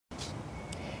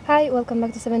Hi, welcome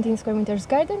back to 17 Square Meters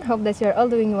Garden. Hope that you are all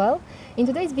doing well. In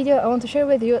today's video I want to share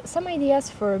with you some ideas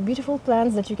for beautiful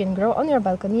plants that you can grow on your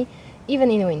balcony even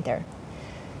in winter.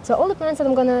 So all the plants that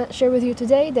I'm gonna share with you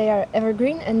today, they are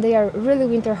evergreen and they are really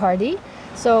winter hardy.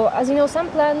 So as you know, some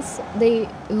plants, they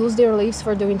lose their leaves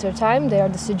for the winter time, they are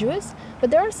deciduous, but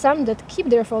there are some that keep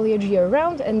their foliage year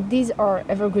round, and these are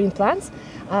evergreen plants.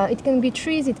 It can be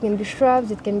trees, it can be shrubs,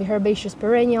 it can be herbaceous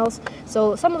perennials.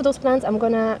 So some of those plants I'm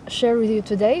gonna share with you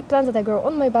today, plants that I grow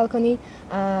on my balcony.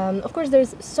 Of course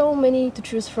there's so many to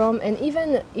choose from, and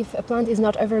even if a plant is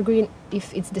not evergreen,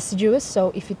 if it's deciduous,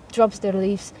 so if it drops their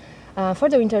leaves for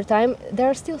the winter time, there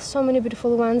are still so many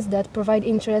beautiful ones that provide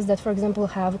interest, that for example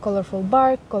have colorful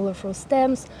bark, colorful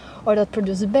stems, or that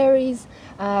produce berries.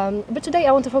 But today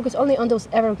I want to focus only on those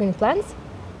evergreen plants.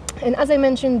 And as I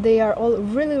mentioned, they are all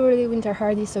really winter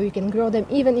hardy, so you can grow them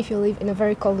even if you live in a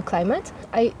very cold climate.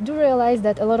 I do realize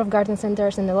that a lot of garden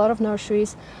centers and a lot of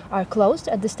nurseries are closed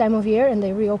at this time of year and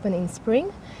they reopen in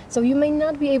spring. So you may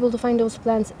not be able to find those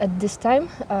plants at this time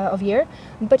of year,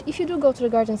 but if you do go to the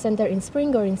garden center in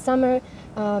spring or in summer,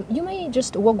 you may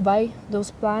just walk by those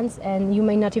plants and you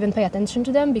may not even pay attention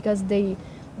to them because they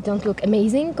don't look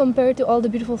amazing compared to all the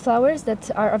beautiful flowers that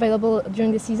are available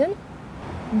during the season.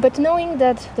 But knowing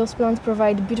that those plants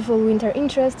provide beautiful winter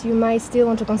interest, you might still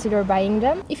want to consider buying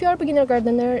them. If you are a beginner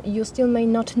gardener, you still may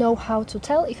not know how to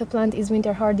tell if a plant is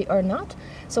winter hardy or not.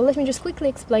 So let me just quickly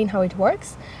explain how it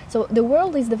works. So the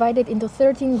world is divided into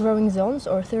 13 growing zones,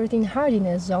 or 13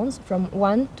 hardiness zones, from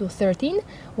 1 to 13,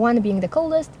 1 being the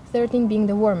coldest, 13 being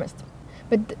the warmest.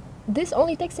 But this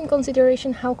only takes in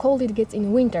consideration how cold it gets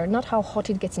in winter, not how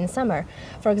hot it gets in summer.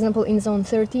 For example, in zone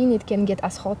 13 it can get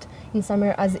as hot in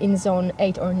summer as in zone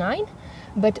 8 or 9,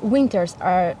 but winters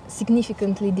are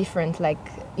significantly different. Like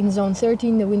in zone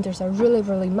 13 the winters are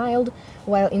really mild,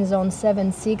 while in zone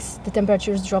 7, 6 the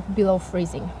temperatures drop below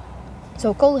freezing.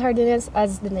 So cold hardiness,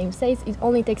 as the name says, it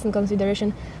only takes in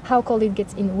consideration how cold it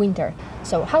gets in winter.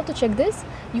 So how to check this?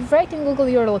 You write in Google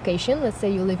your location. Let's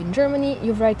say you live in Germany,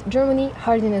 you write Germany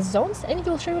hardiness zones, and it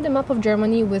will show you the map of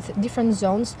Germany with different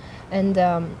zones, and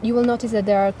you will notice that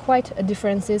there are quite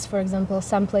differences. For example,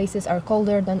 some places are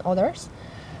colder than others.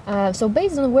 So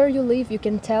based on where you live, you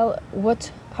can tell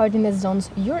what hardiness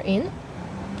zones you're in.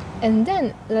 And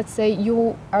then, let's say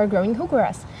you are growing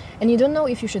heucheras and you don't know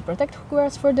if you should protect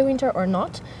heucheras for the winter or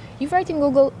not. You write in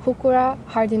Google heuchera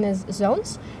hardiness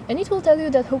zones and it will tell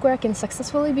you that heuchera can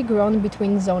successfully be grown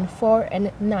between zone 4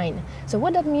 and 9. So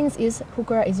what that means is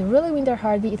heuchera is really winter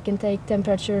hardy. It can take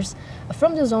temperatures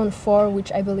from the zone 4,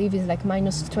 which I believe is like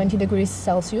minus 20 degrees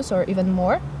Celsius or even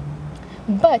more.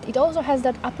 But it also has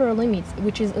that upper limit,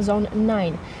 which is zone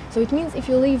 9. So it means if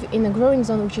you live in a growing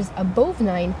zone which is above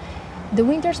 9, the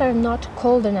winters are not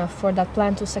cold enough for that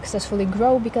plant to successfully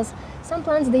grow, because some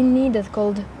plants, they need that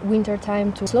cold winter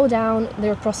time to slow down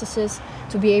their processes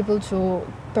to be able to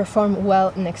perform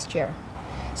well next year.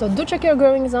 So do check your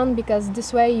growing zone, because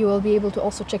this way you will be able to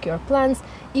also check your plants,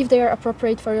 if they are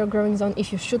appropriate for your growing zone,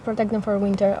 if you should protect them for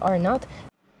winter or not.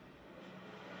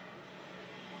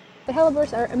 The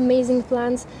hellebores are amazing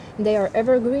plants. They are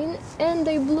evergreen and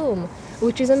they bloom,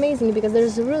 which is amazing because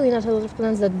there's really not a lot of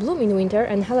plants that bloom in winter,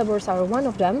 and hellebores are one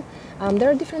of them. There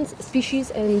are different species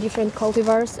and different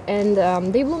cultivars, and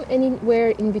they bloom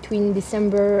anywhere in between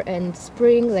December and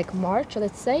spring, like March,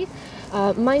 let's say.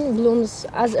 Mine blooms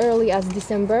as early as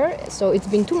December, so it's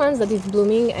been 2 months that it's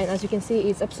blooming, and as you can see,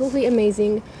 it's absolutely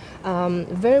amazing.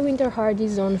 Very winter hardy,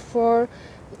 zone 4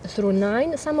 through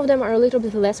 9. Some of them are a little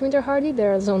bit less winter hardy. They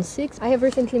are zone 6. I have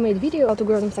recently made video how to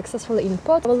grow them successfully in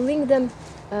pot. I will link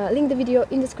the video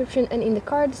in the description and in the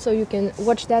card, so you can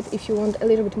watch that if you want a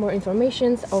little bit more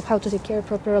information of how to take care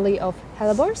properly of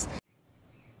hellebores.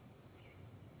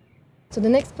 So the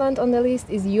next plant on the list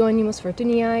is Euonymus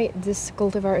fortunii. This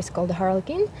cultivar is called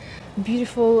harlequin.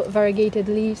 Beautiful variegated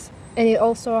leaves, and it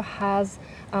also has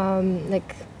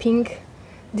like pink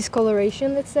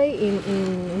discoloration, let's say,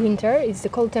 in winter. It's the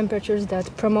cold temperatures that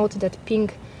promote that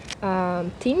pink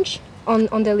tinge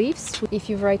on the leaves. If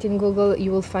you write in Google,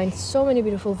 you will find so many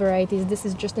beautiful varieties. This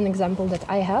is just an example that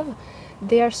I have.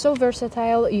 They are so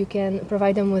versatile. You can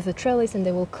provide them with a trellis and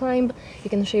they will climb. You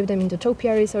can shape them into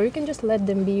topiaries, or you can just let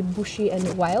them be bushy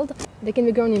and wild. They can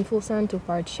be grown in full sun to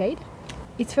part shade.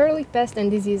 It's fairly pest and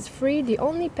disease free. The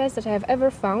only pest that I have ever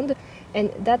found,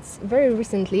 and that's very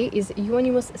recently, is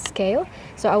Euonymus scale.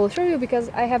 So I will show you, because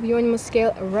I have Euonymus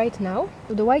scale right now.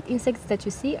 So the white insects that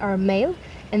you see are male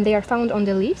and they are found on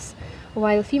the leaves,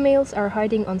 while females are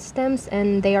hiding on stems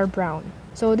and they are brown.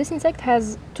 So this insect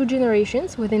has 2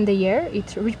 generations within the year.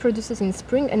 It reproduces in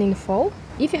spring and in fall.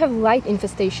 If you have light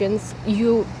infestations,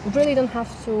 you really don't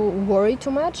have to worry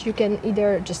too much. You can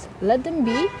either just let them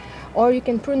be, or you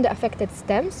can prune the affected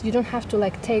stems. You don't have to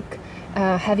like take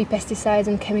heavy pesticides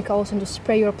and chemicals and to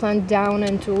spray your plant down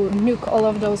and to nuke all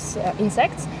of those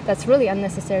insects. That's really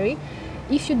unnecessary.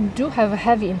 If you do have a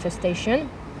heavy infestation,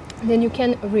 then you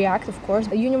can react, of course.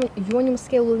 A euonymus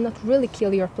scale will not really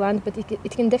kill your plant, but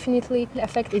it can definitely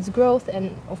affect its growth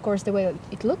and, of course, the way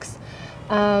it looks.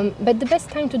 But the best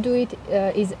time to do it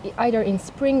is either in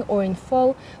spring or in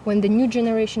fall, when the new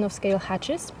generation of scale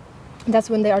hatches.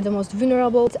 That's when they are the most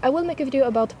vulnerable. I will make a video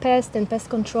about pest and pest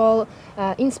control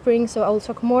in spring, so I'll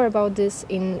talk more about this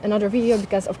in another video,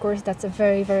 because of course that's a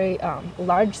very, very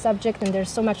large subject and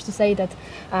there's so much to say that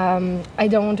I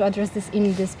don't want to address this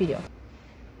in this video.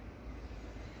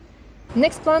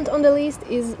 Next plant on the list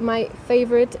is my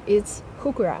favorite. It's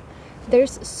heuchera.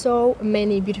 There's so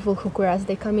many beautiful heucheras.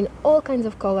 They come in all kinds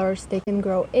of colors. They can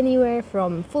grow anywhere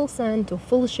from full sun to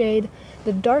full shade.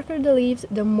 The darker the leaves,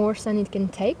 the more sun it can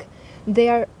take. They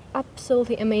are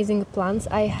absolutely amazing plants.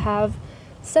 I had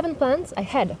 7 plants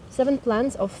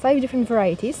of 5 different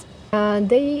varieties.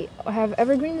 They have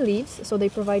evergreen leaves, so they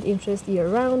provide interest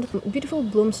year-round. Beautiful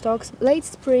bloom stalks, late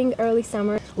spring, early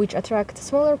summer, which attract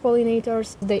smaller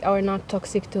pollinators. They are not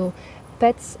toxic to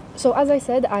pets. So as I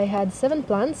said, I had 7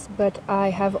 plants, but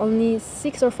I have only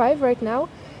 6 or 5 right now.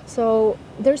 So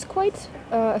there's quite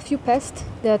a few pests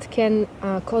that can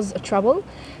cause trouble.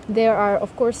 There are,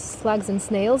 of course, slugs and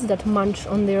snails that munch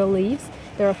on their leaves.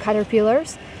 There are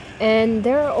caterpillars. And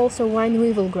there are also wine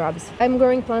weevil grubs. I'm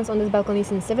growing plants on this balcony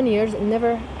since 7 years and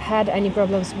never had any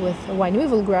problems with wine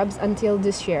weevil grubs until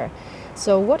this year.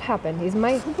 So what happened is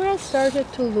my heucheras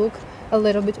started to look a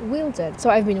little bit wilted. So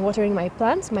I've been watering my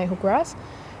plants, my heucheras,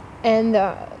 and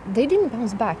they didn't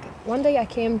bounce back. One day I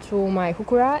came to my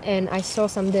heuchera and I saw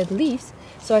some dead leaves.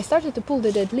 So I started to pull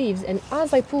the dead leaves, and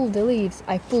as I pulled the leaves,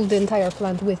 I pulled the entire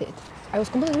plant with it. I was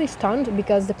completely stunned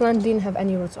because the plant didn't have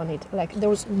any roots on it. Like, there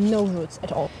was no roots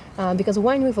at all. Because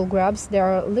wine weevil grubs, they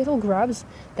are little grubs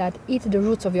that eat the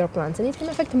roots of your plants, and it can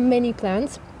affect many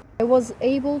plants. I was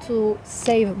able to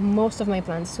save most of my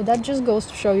plants, so that just goes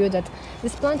to show you that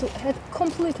this plant had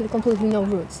completely no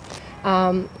roots.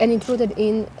 And it rooted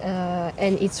in,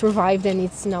 and it survived, and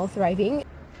it's now thriving.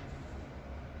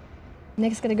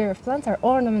 Next category of plants are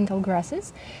ornamental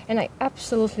grasses, and I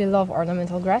absolutely love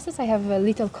ornamental grasses. I have a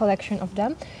little collection of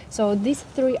them. So these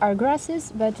 3 are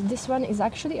grasses, but this one is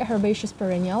actually a herbaceous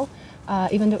perennial,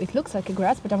 even though it looks like a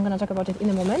grass, but I'm going to talk about it in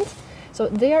a moment. So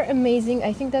they are amazing.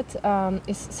 I think that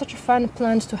is such a fun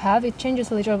plant to have. It changes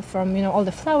a little from, you know, all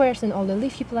the flowers and all the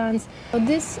leafy plants. So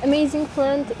this amazing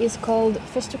plant is called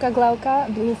Festuca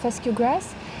glauca, blue fescue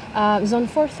grass. Zone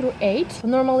 4 through 8. So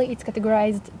normally it's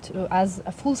categorized as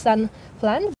a full sun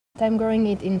plant. I'm growing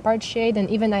it in part shade, and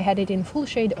even I had it in full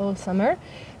shade all summer.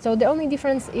 So the only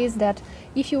difference is that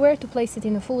if you were to place it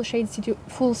in a full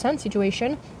sun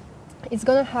situation, it's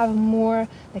gonna have more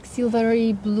like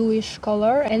silvery bluish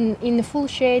color, and in the full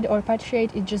shade or part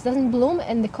shade it just doesn't bloom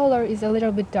and the color is a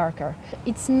little bit darker.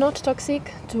 It's not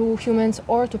toxic to humans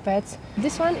or to pets.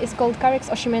 This one is called Carex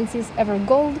oshimensis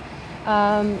evergold.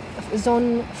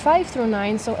 Zone 5 through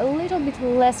 9, so a little bit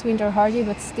less winter hardy,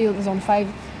 but still zone 5,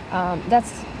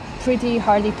 that's pretty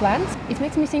hardy plant. It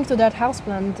makes me think to that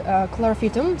houseplant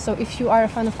chlorophytum. So if you are a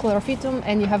fan of chlorophytum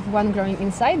and you have one growing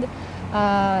inside,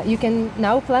 you can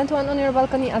now plant one on your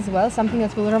balcony as well, something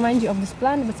that will remind you of this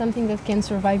plant, but something that can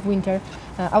survive winter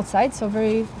outside. So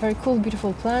very, very cool,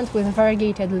 beautiful plant with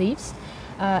variegated leaves.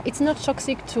 It's not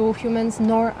toxic to humans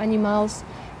nor animals.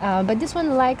 But this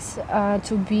one likes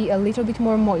to be a little bit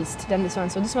more moist than this one.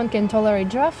 So this one can tolerate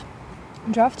drought.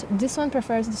 This one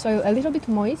prefers the soil a little bit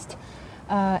moist,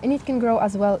 and it can grow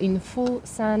as well in full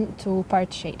sun to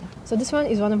part shade. So this one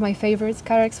is one of my favorites,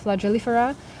 Carex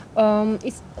flagellifera.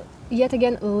 It's yet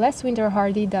again less winter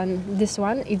hardy than this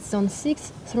one. It's zone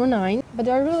 6 through 9, but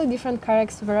there are really different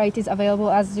Carex varieties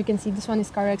available. As you can see, this one is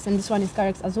Carex and this one is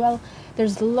Carex as well.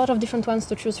 There's a lot of different ones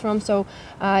to choose from, so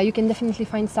you can definitely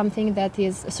find something that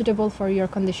is suitable for your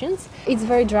conditions. It's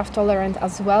very drought tolerant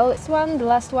as well. This one, the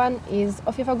last one, is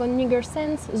Ophiophagone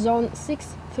nigersens, zone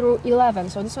 6 through 11.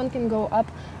 So this one can go up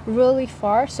really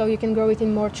far, so you can grow it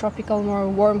in more tropical, more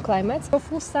warm climates. So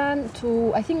full sun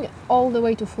to, I think, all the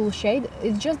way to full shade.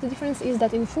 It's just the difference is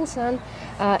that in full sun,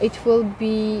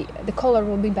 the color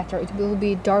will be better. It will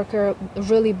be darker,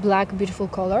 really black, beautiful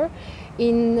color.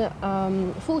 In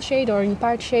full shade or in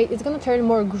part shade, it's gonna turn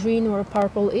more green or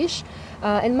purple-ish.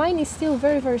 And mine is still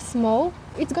very, very small.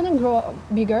 It's gonna grow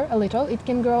bigger a little. It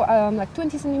can grow like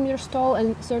 20 centimeters tall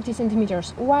and 30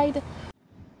 centimeters wide.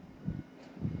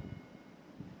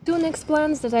 next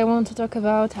plants that I want to talk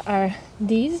about are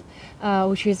these,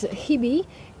 which is Hebe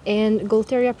and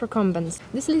Gaultheria procumbens.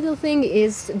 This little thing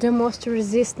is the most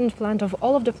resistant plant of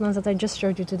all of the plants that I just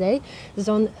showed you today,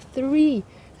 zone 3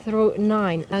 through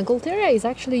 9. Gaultheria is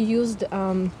actually used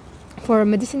for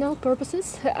medicinal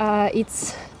purposes.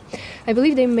 I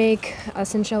believe they make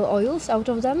essential oils out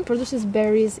of them. Produces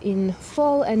berries in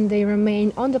fall and they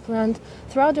remain on the plant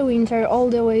throughout the winter all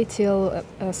the way till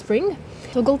spring.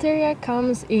 So Gaultheria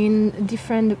comes in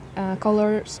different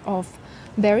colors of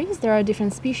berries. There are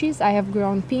different species. I have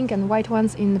grown pink and white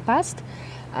ones in the past.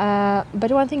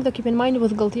 But one thing to keep in mind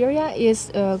with Gaultheria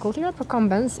is Gaultheria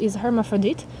procumbens is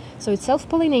hermaphrodite, so it's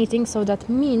self-pollinating, so that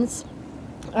means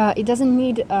it doesn't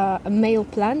need a male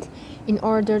plant in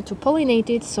order to pollinate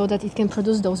it so that it can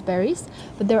produce those berries.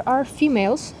 But there are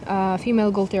females,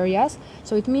 female Gaultherias,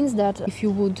 so it means that if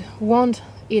you would want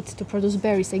it to produce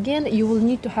berries again, you will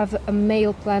need to have a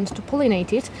male plant to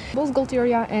pollinate it. Both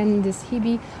Gaultheria and this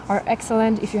Hebe are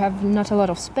excellent if you have not a lot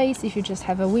of space, if you just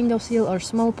have a windowsill or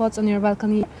small pots on your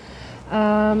balcony.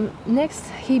 Next,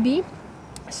 Hebe.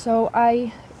 So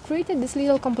I created this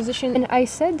little composition and I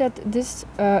said that this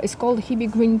is called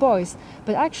Hebe Green Boys,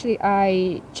 but actually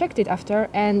I checked it after,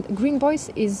 and Green Boys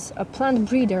is a plant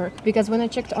breeder, because when I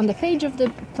checked on the page of the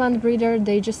plant breeder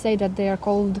they just say that they are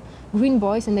called Green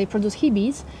Boys and they produce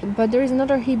Hebes. But there is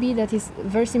another Hebe that is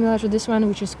very similar to this one,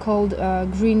 which is called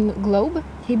Green Globe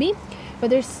Hebe.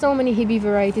 But there's so many Hebe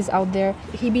varieties out there.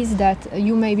 Hebes that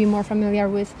you may be more familiar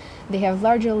with, they have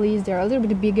larger leaves, they're a little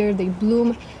bit bigger, they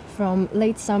bloom from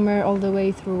late summer all the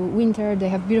way through winter. They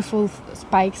have beautiful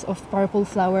spikes of purple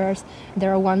flowers.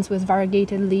 There are ones with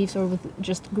variegated leaves or with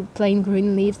just plain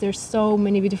green leaves. There's so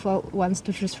many beautiful ones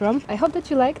to choose from. I hope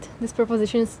that you liked these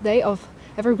propositions today of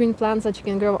evergreen plants that you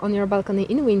can grow on your balcony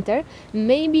in winter.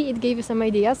 Maybe it gave you some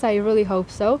ideas, I really hope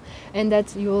so, and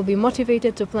that you will be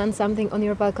motivated to plant something on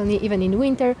your balcony even in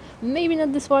winter. Maybe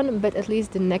not this one, but at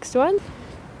least the next one.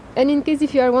 And in case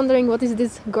if you are wondering what is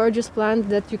this gorgeous plant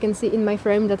that you can see in my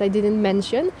frame that I didn't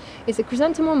mention, it's a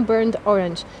chrysanthemum burnt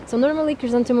orange. So normally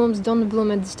chrysanthemums don't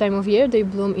bloom at this time of year, they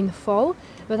bloom in fall,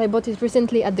 but I bought it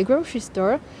recently at the grocery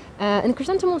store. And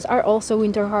chrysanthemums are also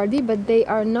winter hardy, but they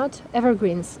are not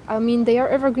evergreens. I mean, they are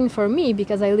evergreen for me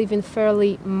because I live in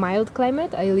fairly mild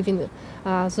climate. I live in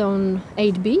zone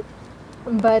 8B.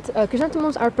 But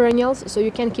chrysanthemums are perennials, so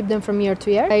you can keep them from year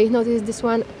to year. I noticed this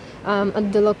one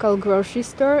at the local grocery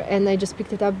store and I just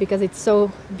picked it up because it's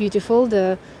so beautiful.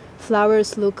 The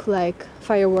flowers look like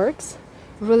fireworks.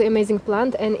 Really amazing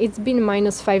plant, and it's been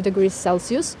 -5 degrees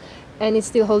Celsius and it's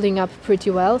still holding up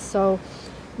pretty well, so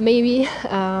maybe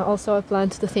also a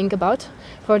plant to think about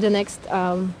for the next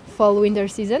fall-winter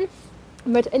season.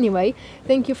 But anyway,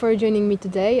 thank you for joining me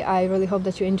today. I really hope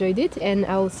that you enjoyed it and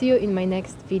I will see you in my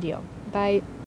next video. Bye!